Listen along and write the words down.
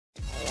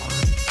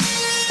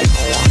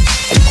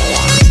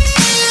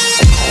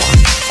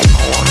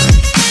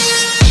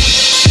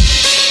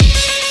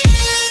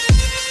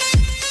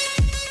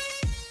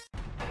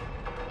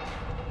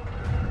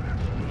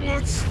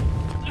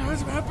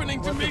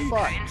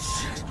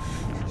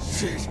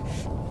Shit.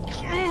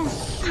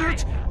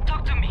 Shit.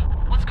 Talk to me.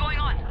 What's going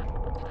on?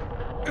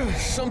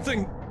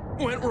 Something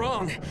went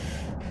wrong.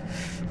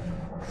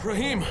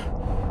 Rahim,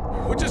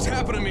 what just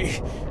happened to me?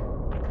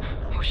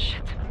 Oh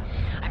shit.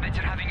 I bet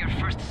you're having your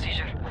first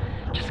seizure.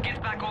 Just get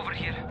back over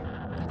here.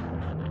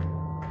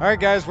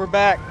 Alright guys, we're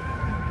back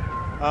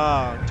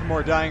to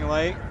more Dying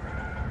Light.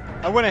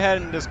 I went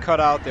ahead and just cut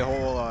out the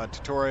whole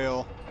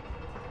tutorial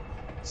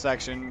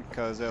section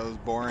because it was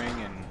boring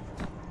and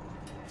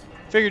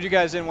figured you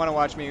guys didn't want to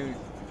watch me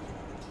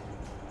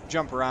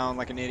jump around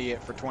like an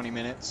idiot for 20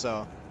 minutes,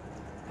 so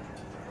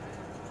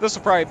this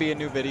will probably be a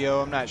new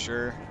video, I'm not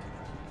sure,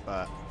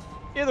 but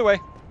either way.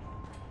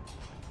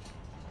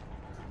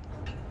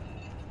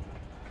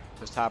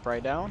 Just hop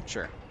right down?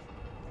 Sure.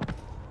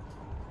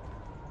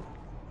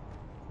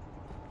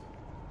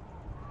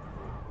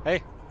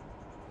 Hey.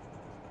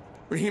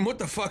 Rahim, what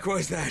the fuck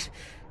was that?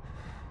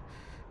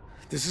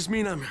 Does this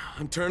mean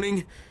I'm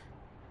turning?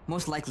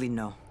 Most likely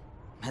no.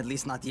 At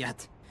least not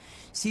yet.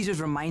 Seizures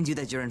remind you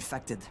that you're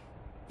infected.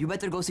 You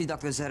better go see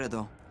Dr. Zera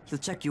though. He'll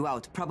check you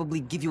out,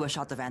 probably give you a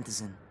shot of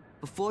antizin.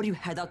 Before you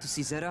head out to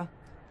see Zera,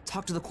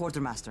 talk to the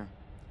quartermaster.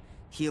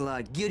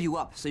 He'll gear you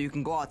up so you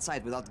can go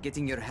outside without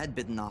getting your head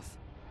bitten off.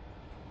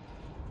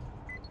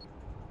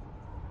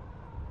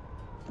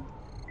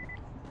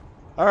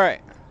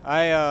 Alright,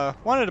 I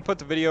wanted to put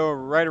the video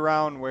right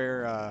around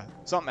where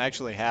something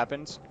actually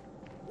happens.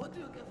 What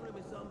do you get from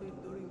a zombie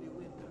during the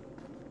winter?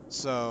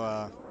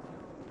 So,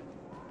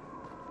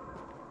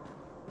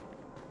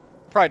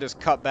 probably just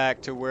cut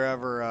back to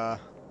wherever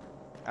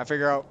I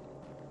figure out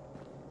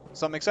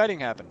something exciting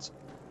happens.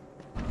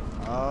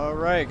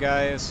 Alright,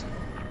 guys.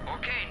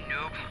 Okay,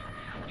 noob.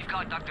 You've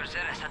got Dr.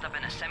 Zera set up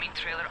in a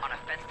semi-trailer on a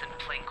fenced-in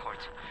playing court.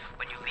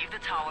 When you leave the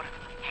tower,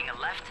 hang a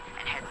left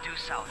and head due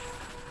south.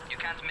 You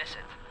can't miss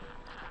it.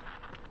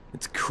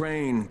 It's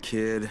Crane,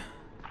 kid.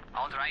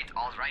 All right.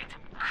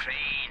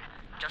 Crane.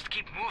 Just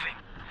keep moving.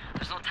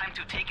 There's no time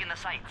to take in the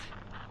sights.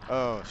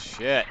 Oh,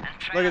 shit. And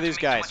try Look not at to these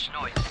make guys. too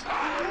much noise.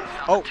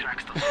 Sound Oh.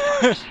 attracts those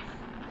fuckers.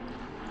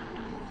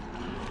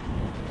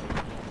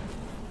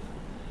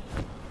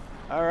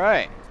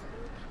 Alright.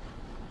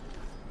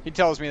 He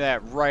tells me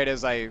that right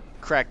as I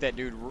crack that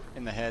dude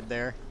in the head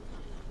there.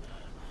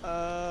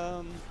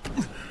 Can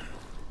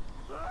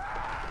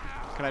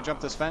I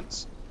jump this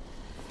fence?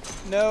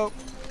 Nope.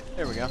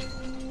 There we go.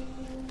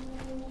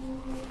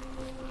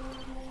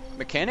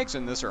 Mechanics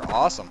in this are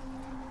awesome.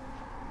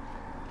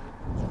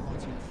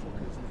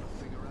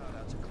 Figure out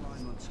how to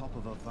climb on top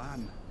of a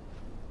van.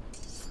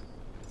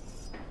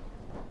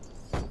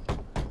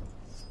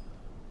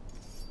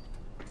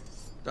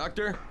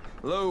 Doctor?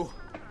 Hello?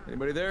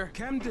 Anybody there?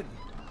 Camden,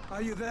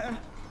 are you there?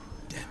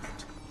 Damn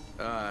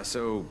it.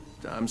 So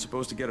I'm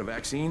supposed to get a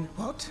vaccine?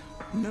 What?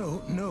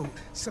 No.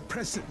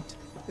 Suppressant.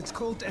 It's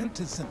called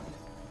antizin.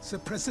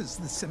 Suppresses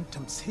the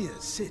symptoms. Here,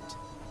 sit.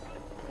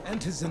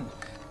 Antizin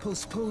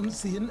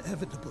postpones the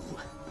inevitable.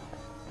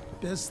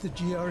 Best the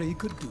GRE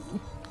could do.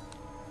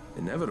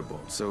 Inevitable.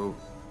 So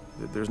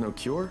there's no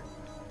cure?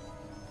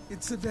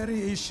 It's a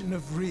variation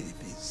of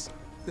rabies.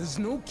 There's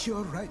no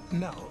cure right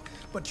now,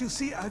 but you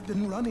see, I've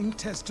been running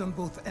tests on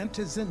both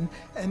antizin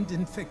and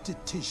infected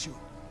tissue.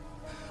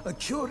 A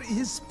cure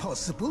is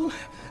possible,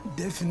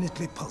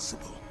 definitely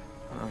possible.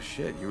 Oh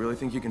shit, you really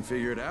think you can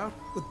figure it out?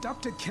 With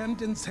Dr.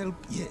 Camden's help,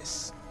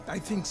 yes. I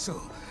think so.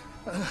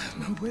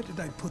 Now where did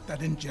I put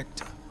that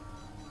injector?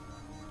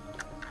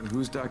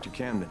 Who's Dr.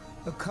 Camden?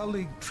 A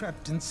colleague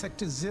trapped in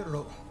Sector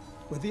 0,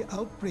 where the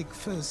outbreak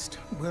first,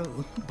 well,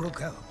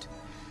 broke out.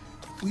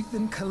 We've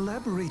been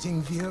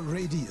collaborating via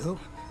radio,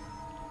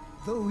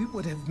 though we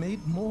would have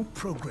made more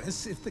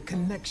progress if the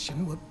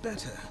connection were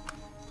better.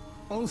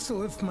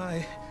 Also, if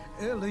my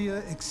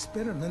earlier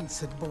experiments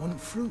had borne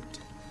fruit.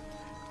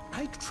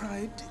 I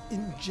tried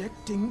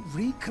injecting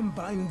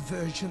recombined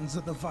versions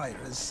of the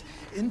virus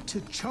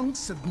into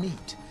chunks of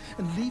meat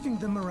and leaving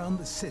them around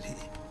the city,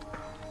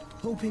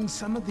 hoping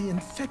some of the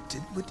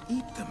infected would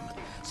eat them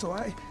so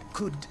I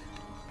could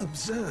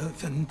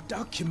observe and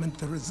document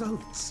the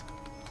results.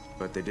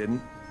 But they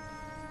didn't?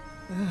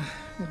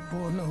 It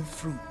bore no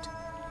fruit.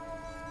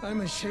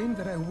 I'm ashamed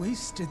that I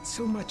wasted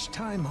so much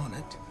time on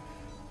it.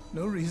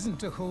 No reason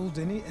to hold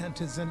any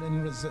antizin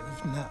in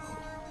reserve now.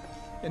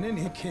 In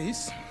any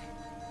case,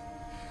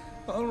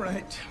 all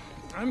right,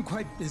 I'm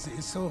quite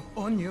busy, so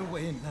on your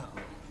way now.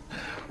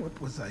 What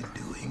was I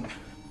doing?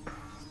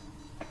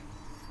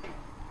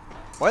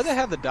 Why do they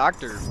have the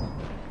doctor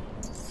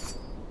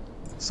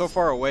so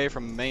far away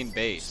from main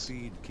base?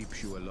 Speed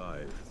keeps you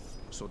alive,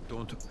 so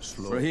don't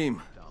slow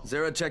Rahim, down.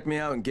 Zera checked me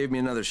out and gave me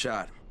another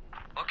shot.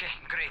 Okay,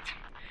 great.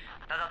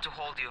 That ought to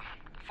hold you.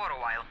 For a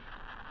while.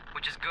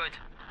 Which is good,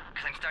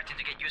 because I'm starting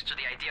to get used to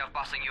the idea of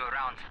bossing you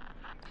around.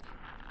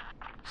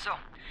 So,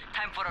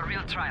 time for a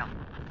real trial.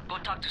 Go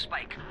talk to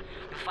Spike.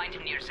 You'll find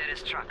him near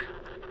Zera's truck.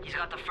 He's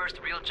got the first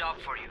real job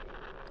for you.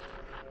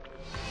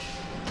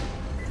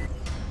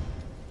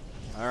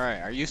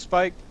 Alright, are you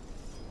Spike?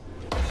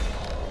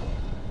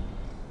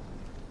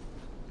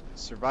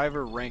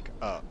 Survivor rank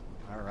up.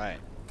 Alright.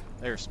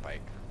 There's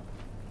Spike.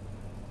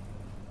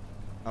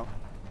 Oh,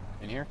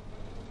 in here?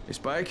 Hey,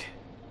 Spike.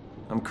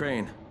 I'm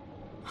Crane.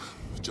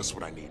 Just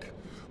what I need.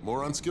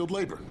 More unskilled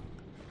labor.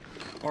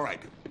 All right,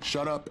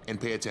 shut up and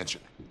pay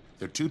attention.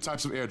 There are two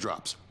types of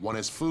airdrops. One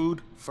has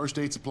food, first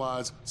aid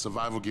supplies,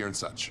 survival gear, and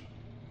such.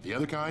 The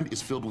other kind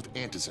is filled with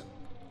antizin.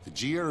 The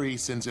GRE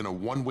sends in a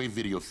one-way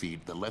video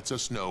feed that lets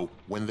us know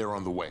when they're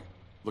on the way.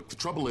 Look, the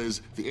trouble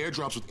is, the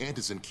airdrops with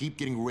antizin keep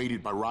getting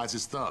raided by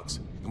Rise's thugs.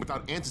 And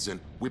without antizin,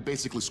 we're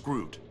basically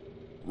screwed.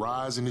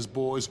 Rise and his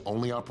boys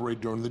only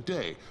operate during the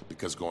day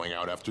because going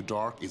out after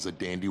dark is a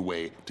dandy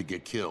way to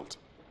get killed.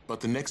 But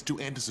the next two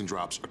antizin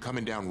drops are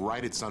coming down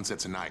right at sunset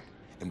tonight,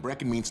 and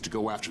Brecken means to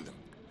go after them.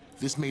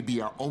 This may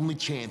be our only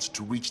chance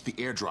to reach the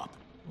airdrop.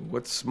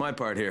 What's my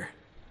part here?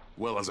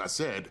 Well, as I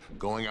said,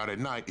 going out at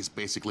night is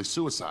basically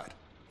suicide.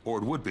 Or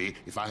it would be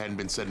if I hadn't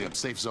been setting up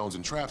safe zones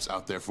and traps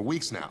out there for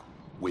weeks now,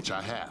 which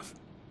I have.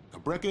 Now,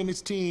 Brecken and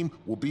his team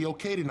will be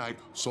okay tonight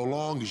so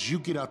long as you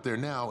get out there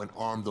now and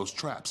arm those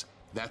traps.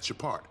 That's your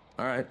part.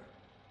 All right.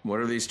 What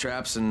are these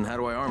traps and how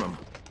do I arm them?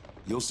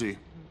 You'll see.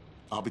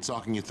 I'll be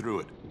talking you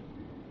through it.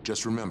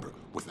 Just remember,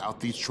 without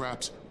these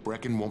traps,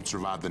 Brecken won't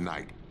survive the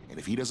night. And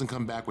if he doesn't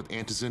come back with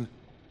antizin,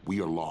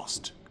 we are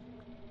lost.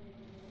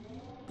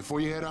 Before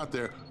you head out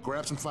there,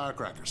 grab some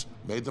firecrackers.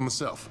 Made them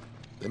myself.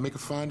 They make a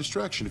fine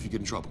distraction if you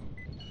get in trouble.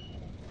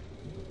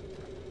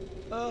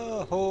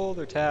 Hold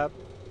or tap.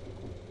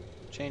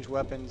 Change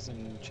weapons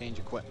and change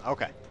equipment.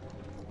 Okay.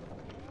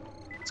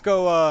 Let's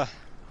go,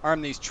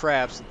 arm these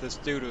traps that this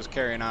dude was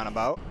carrying on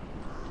about.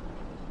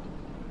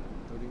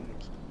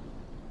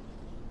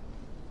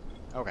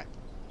 Okay.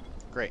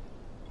 Great.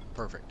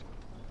 Perfect.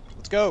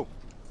 Let's go.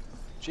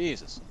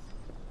 Jesus.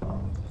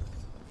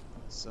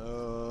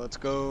 So, let's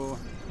go.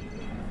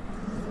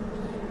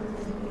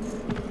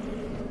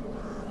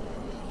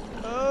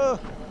 Oh!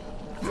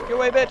 Get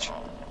away, bitch!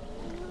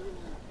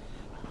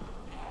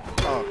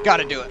 Oh,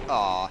 gotta do it.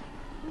 Aw.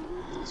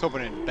 I was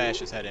hoping it'd bash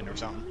his head in or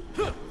something.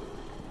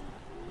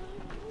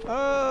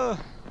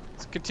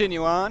 Let's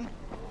continue on.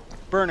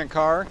 Burning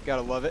car.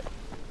 Gotta love it.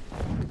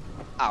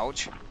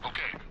 Ouch.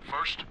 Okay,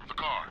 first, the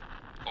car.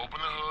 Open the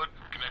hood,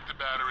 connect the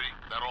battery,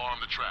 that'll arm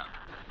the trap.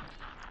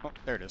 Oh,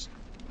 there it is.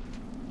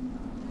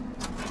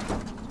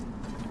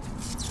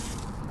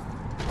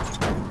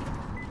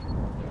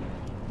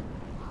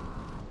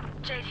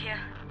 Jade here.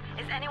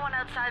 Is anyone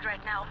outside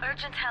right now?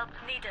 Urgent help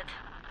needed.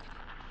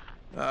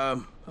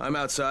 I'm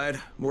outside,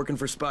 working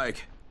for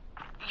Spike.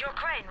 You're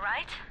Crane,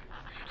 right?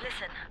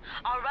 Listen,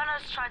 our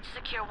runner's trying to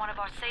secure one of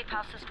our safe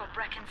houses for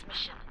Brecken's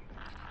mission.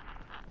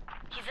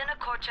 He's in a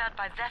courtyard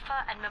by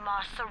Vefa and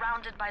Mimar,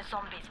 surrounded by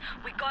zombies.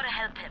 We gotta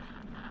help him.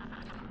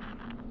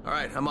 All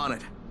right, I'm on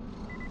it.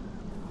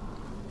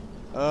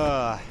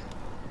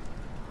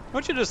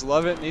 Don't you just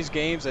love it in these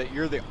games that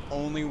you're the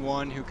only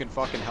one who can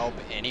fucking help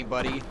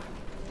anybody?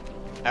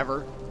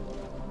 Ever?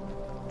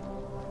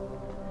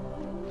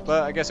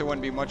 But I guess it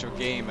wouldn't be much of a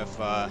game if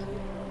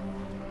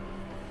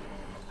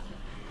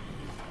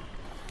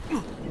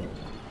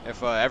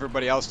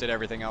everybody else did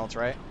everything else,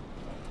 right?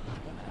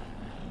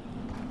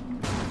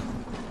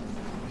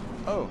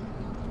 Oh,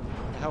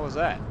 what the hell was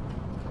that?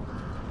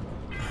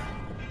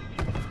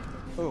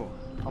 Oh,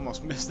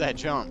 almost missed that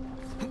jump.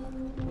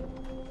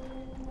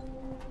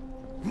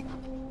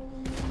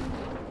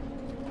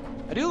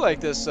 I do like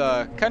this,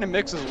 kind of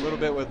mixes a little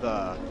bit with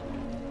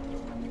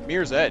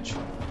Mirror's Edge.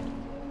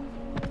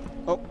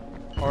 Oh,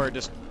 or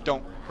just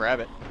don't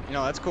grab it. You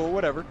know, that's cool,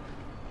 whatever.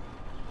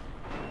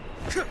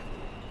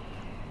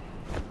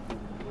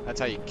 That's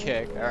how you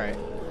kick, alright.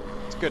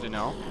 It's good to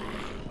know.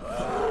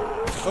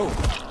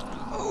 Oh.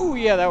 Oh,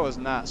 yeah, that was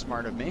not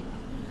smart of me.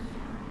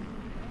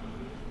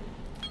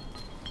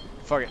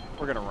 Fuck it,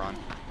 we're gonna run.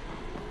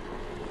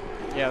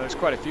 Yeah, there's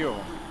quite a few of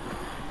them.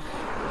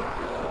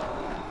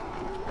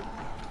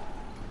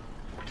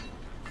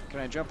 Can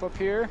I jump up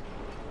here?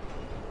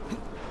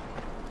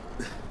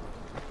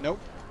 Nope.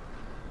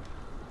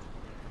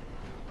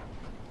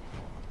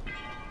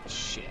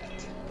 Shit.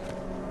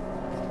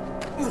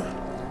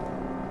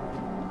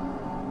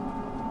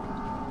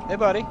 Hey,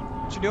 buddy.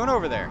 What you doing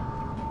over there?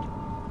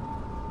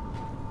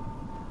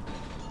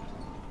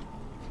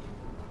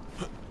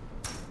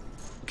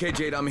 Okay,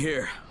 Jade, I'm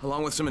here,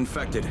 along with some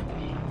infected.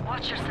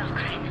 Watch yourself,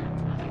 Crane.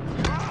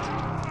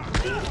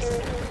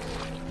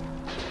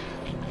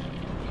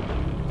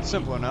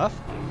 Simple enough.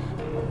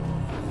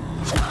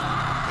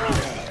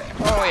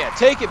 Oh yeah,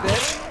 take it,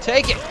 bitch.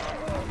 Take it.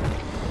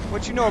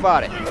 What you know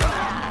about it?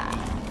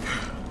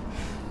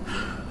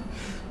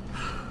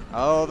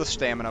 Oh, the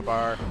stamina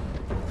bar.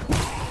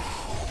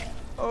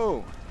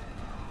 Oh.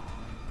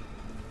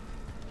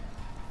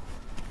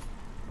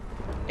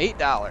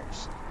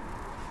 $8.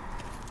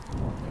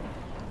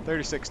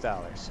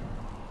 $36.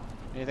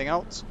 Anything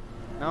else?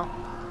 No?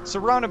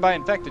 Surrounded by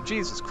infected.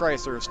 Jesus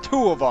Christ, there's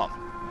 2 of them.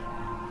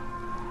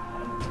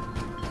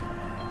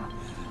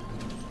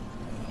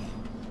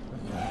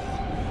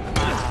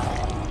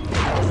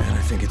 Man,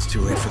 I think it's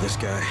too late for this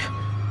guy.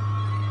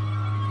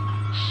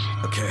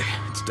 Okay,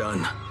 it's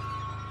done.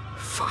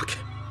 Fuck.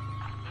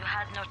 You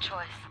had no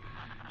choice.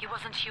 He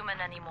wasn't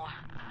human anymore.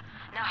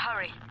 Now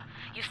hurry.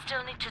 You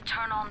still need to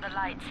turn on the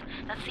lights.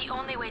 That's the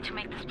only way to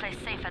make this place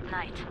safe at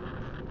night.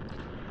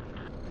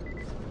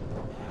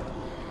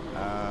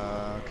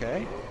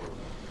 Okay.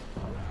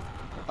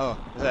 Oh,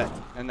 is that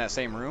in that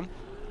same room?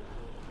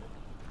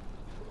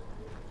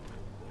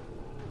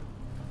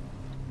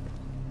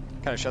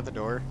 Can I shut the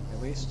door,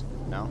 at least?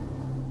 No?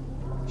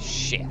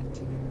 Shit.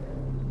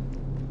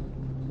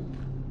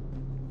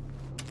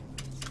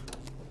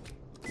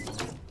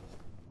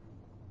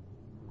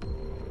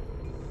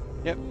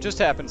 Yep, just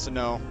happens to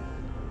know.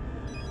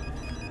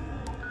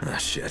 Ah,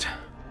 shit.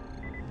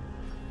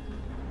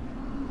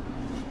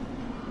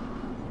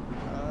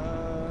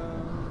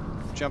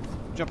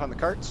 Jump on the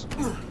carts.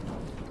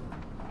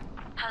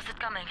 How's it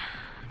coming?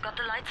 Got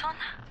the lights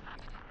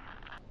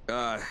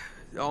on?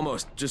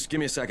 Almost. Just give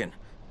me a second.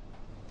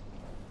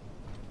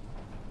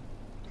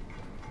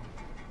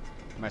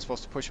 Am I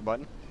supposed to push a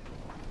button?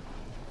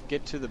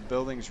 Get to the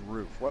building's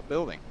roof. What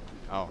building?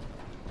 Oh.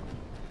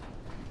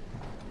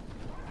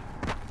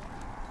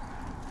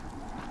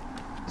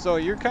 So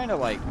you're kind of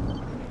like,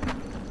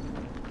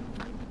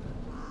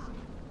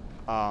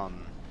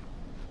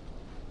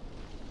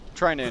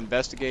 trying to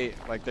investigate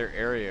like their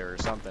area or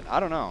something. I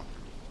don't know.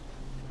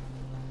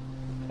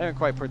 I haven't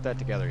quite put that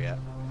together yet.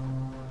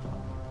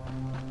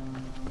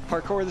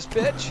 Parkour this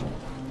bitch.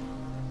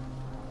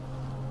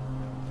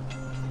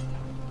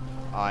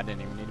 Oh, I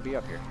didn't even need to be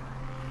up here.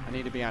 I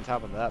need to be on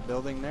top of that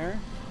building there.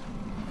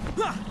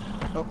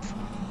 Oh,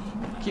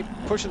 keep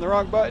pushing the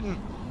wrong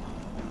button.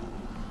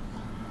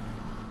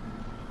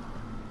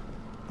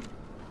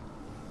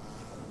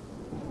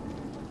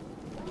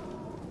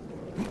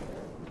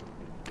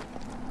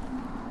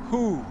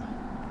 Whoo.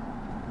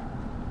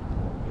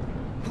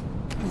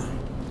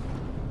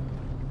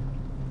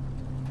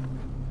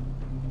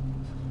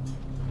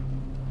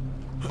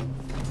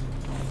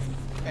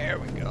 There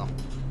we go.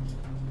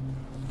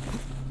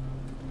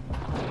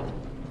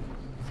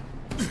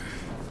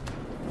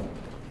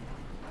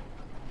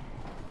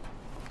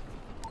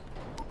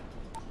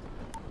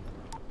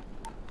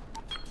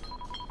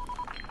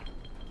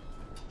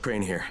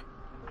 Crane here.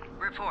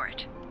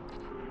 Report.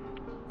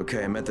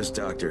 Okay, I met this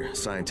doctor,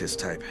 scientist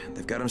type.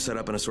 They've got him set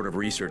up in a sort of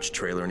research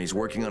trailer, and he's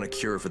working on a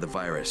cure for the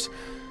virus.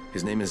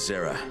 His name is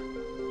Zera.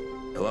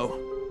 Hello?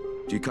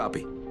 Do you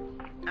copy?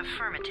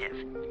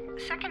 Affirmative.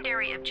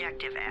 Secondary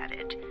objective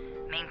added.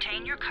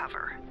 Maintain your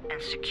cover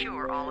and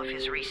secure all of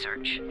his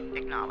research.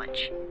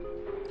 Acknowledge.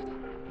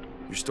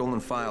 Your stolen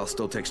file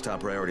still takes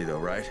top priority though,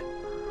 right?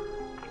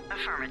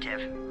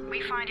 Affirmative.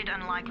 We find it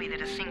unlikely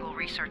that a single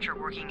researcher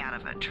working out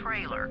of a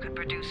trailer could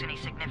produce any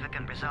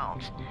significant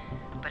results.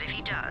 But if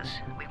he does,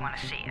 we want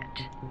to see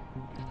it.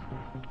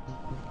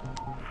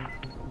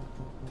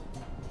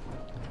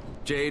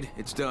 Jade,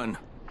 it's done.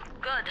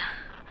 Good.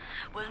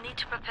 We'll need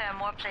to prepare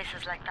more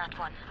places like that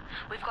one.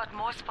 We've got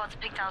more spots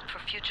picked out for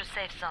future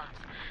safe zones.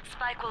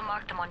 Spike will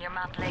mark them on your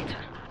map later.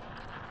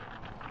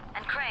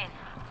 And Crane,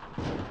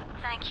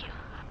 thank you.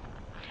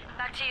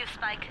 Back to you,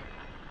 Spike.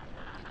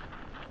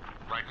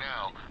 Right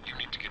now, you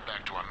need to get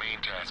back to our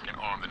main task and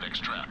arm the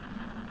next trap.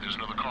 There's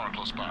another car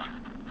close by.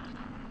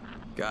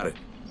 Got it.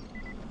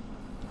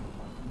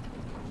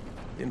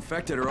 The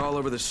infected are all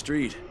over the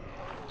street.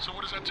 So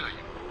what does that tell you?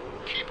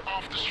 Keep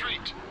off the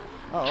street.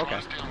 Oh, okay. Try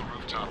to stay on the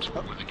rooftops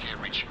where they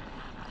can't reach you.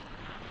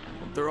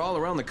 They're all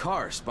around the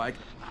car, Spike.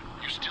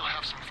 You still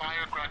have some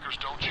firecrackers,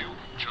 don't you?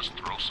 Just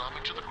throw some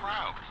into the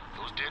crowd.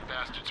 Those dead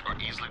bastards are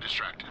easily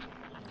distracted.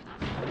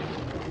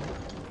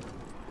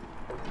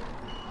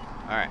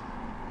 Alright.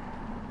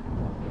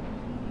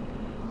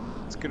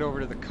 Let's get over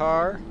to the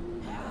car.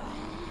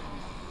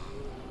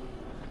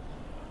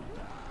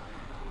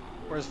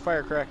 Where's the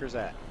firecrackers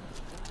at?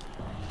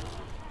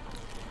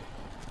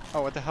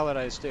 Oh, what the hell did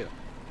I just do?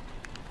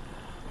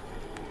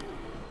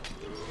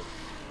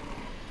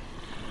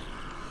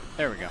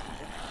 There we go.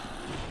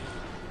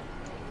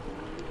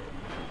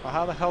 Well,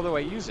 how the hell do I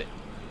use it?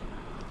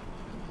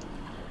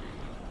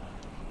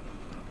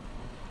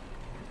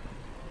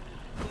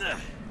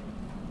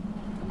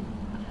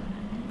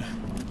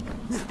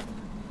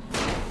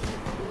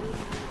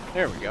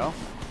 There we go.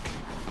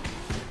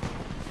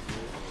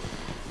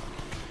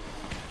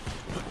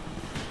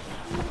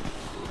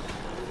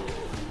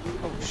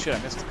 Oh shit, I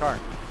missed the car.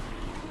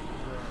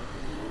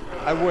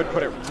 I would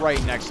put it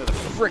right next to the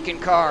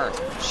frickin' car.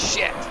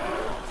 Shit.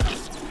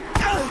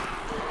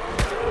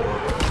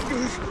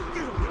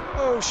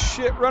 Oh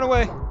shit, run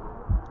away.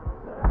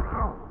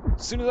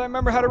 As soon as I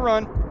remember how to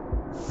run.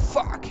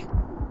 Fuck.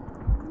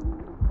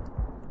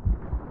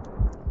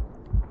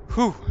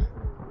 Whew.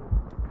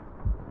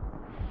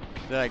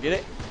 Did I get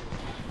it?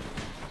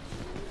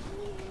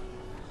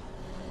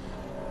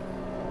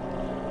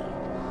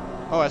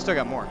 Oh, I still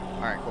got more.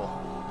 Alright, cool.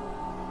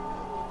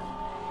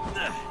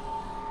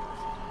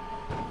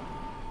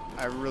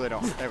 I really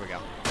don't. There we go.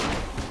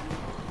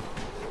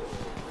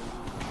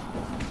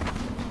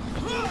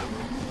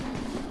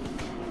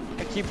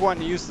 I keep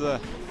wanting to use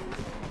the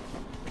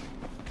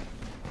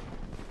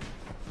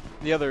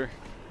other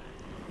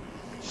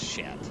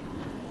shit.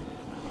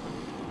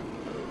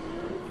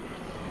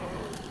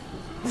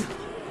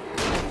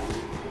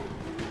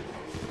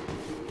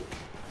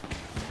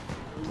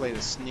 play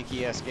this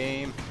sneaky ass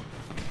game.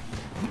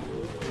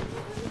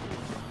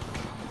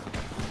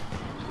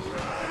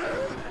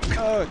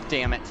 Oh,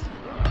 damn it.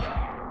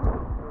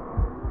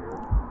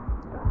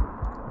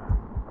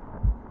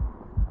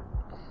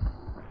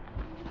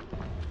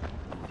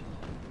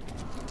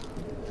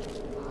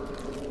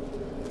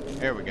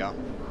 There we go.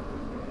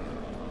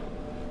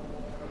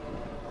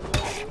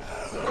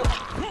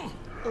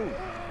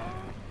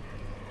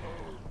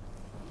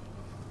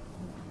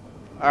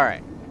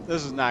 Alright,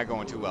 this is not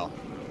going too well.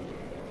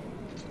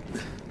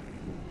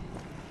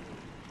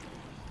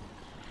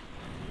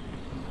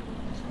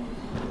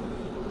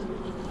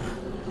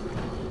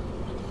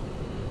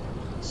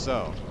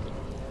 So,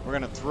 we're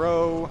gonna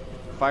throw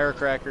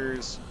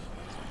firecrackers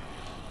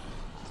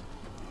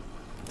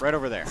right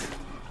over there.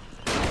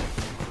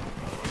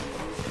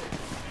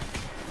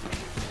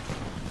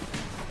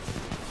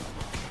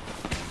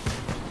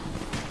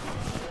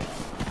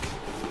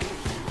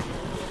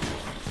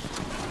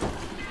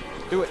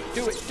 Do it,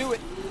 do it, do it!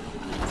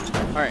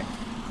 Alright.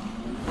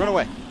 Run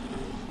away.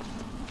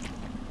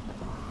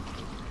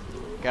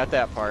 Got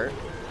that part.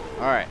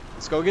 Alright,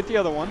 let's go get the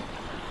other one.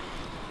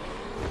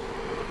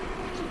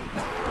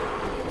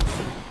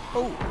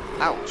 Oh,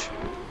 ouch.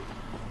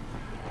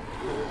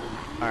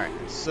 Alright,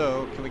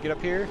 so can we get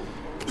up here?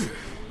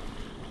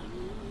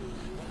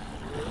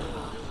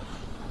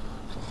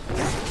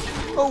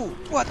 Oh,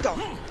 what the?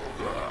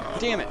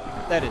 Damn it,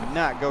 that did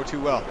not go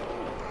too well.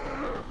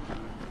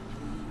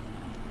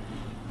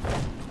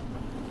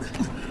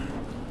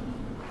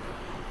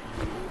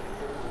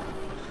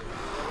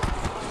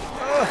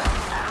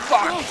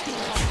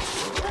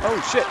 Oh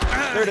shit,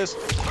 there it is.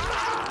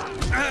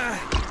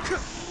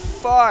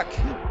 Fuck.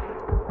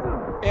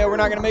 Yeah, we're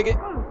not gonna make it.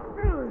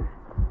 Do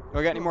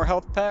I got any more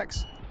health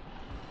packs?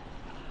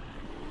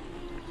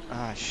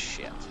 Ah,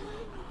 shit.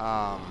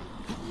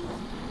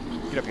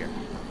 Get up here.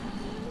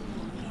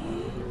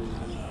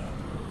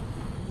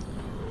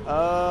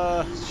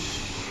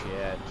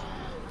 Shit.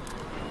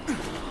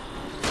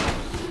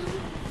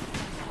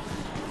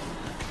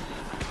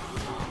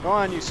 Go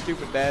on, you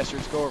stupid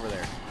bastards, go over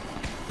there.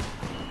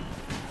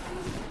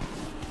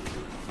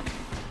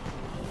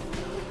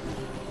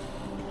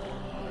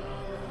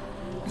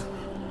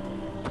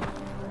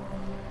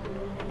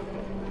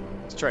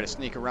 Try to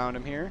sneak around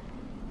him here.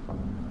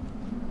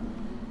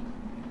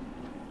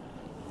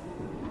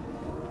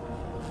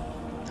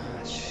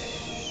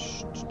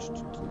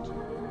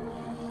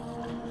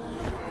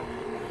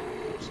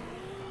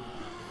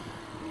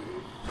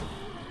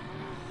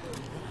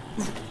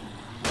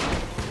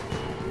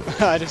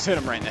 I just hit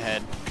him right in the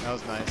head. That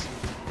was nice.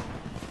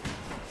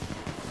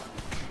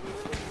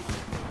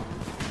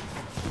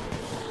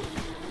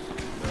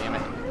 Damn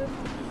it.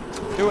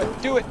 Do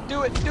it, do it,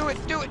 do it, do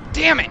it, do it.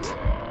 Damn it!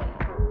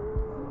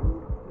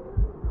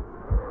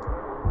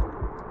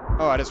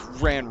 Oh, I just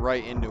ran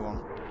right into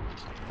him.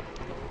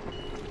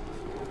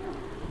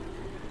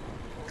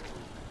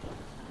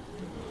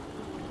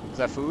 Is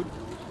that food?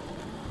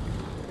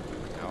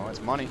 No,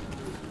 it's money.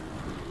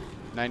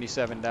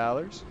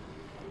 $97.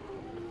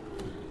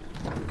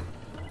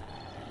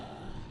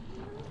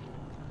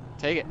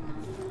 Take it.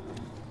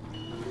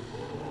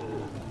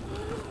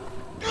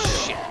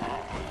 Shit.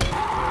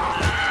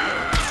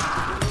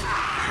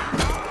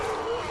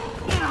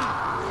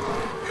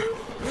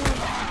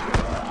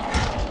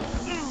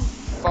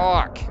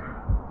 Fuck.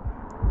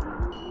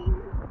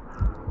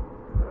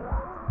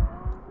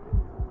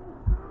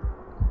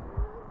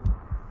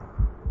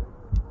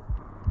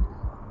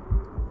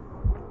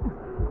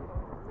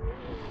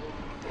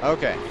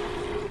 Okay.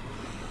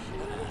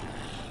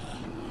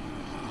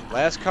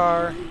 Last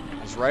car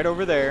is right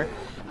over there.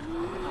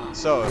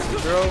 So if we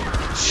throw...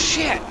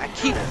 Shit! I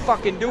keep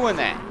fucking doing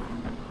that.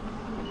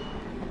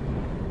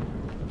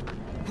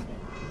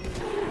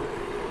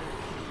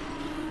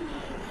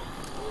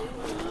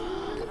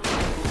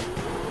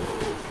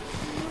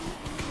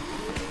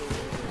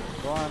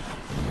 Go on.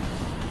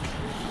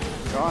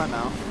 Go on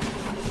now.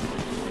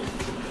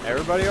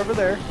 Everybody over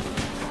there.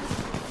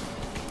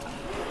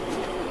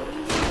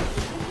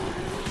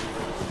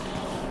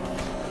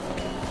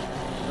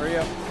 Hurry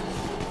up.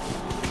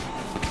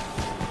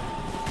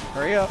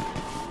 Hurry up.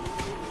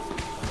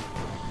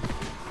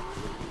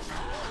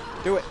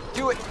 Do it.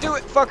 Do it. Do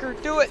it,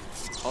 fucker. Do it.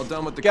 All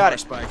done with the Got car, it.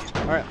 Spike.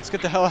 All right, let's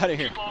get the hell out of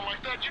here. Keep on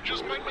like that, you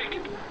just might make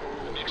it.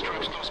 The next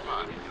truck's no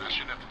spot, and I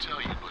shouldn't have to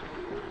tell you, but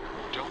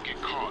don't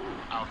get caught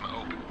out in the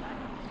open.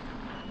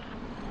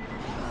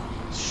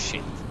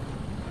 Shit.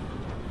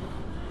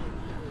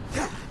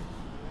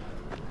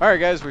 Alright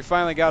guys, we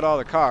finally got all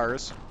the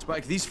cars.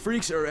 Spike, these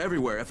freaks are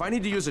everywhere. If I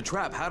need to use a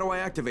trap, how do I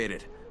activate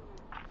it?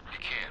 You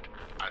can't.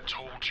 I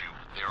told you,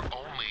 they're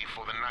only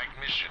for the night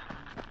mission.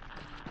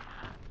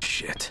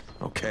 Shit.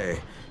 Okay.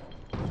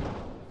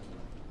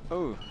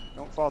 Oh,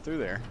 don't fall through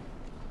there.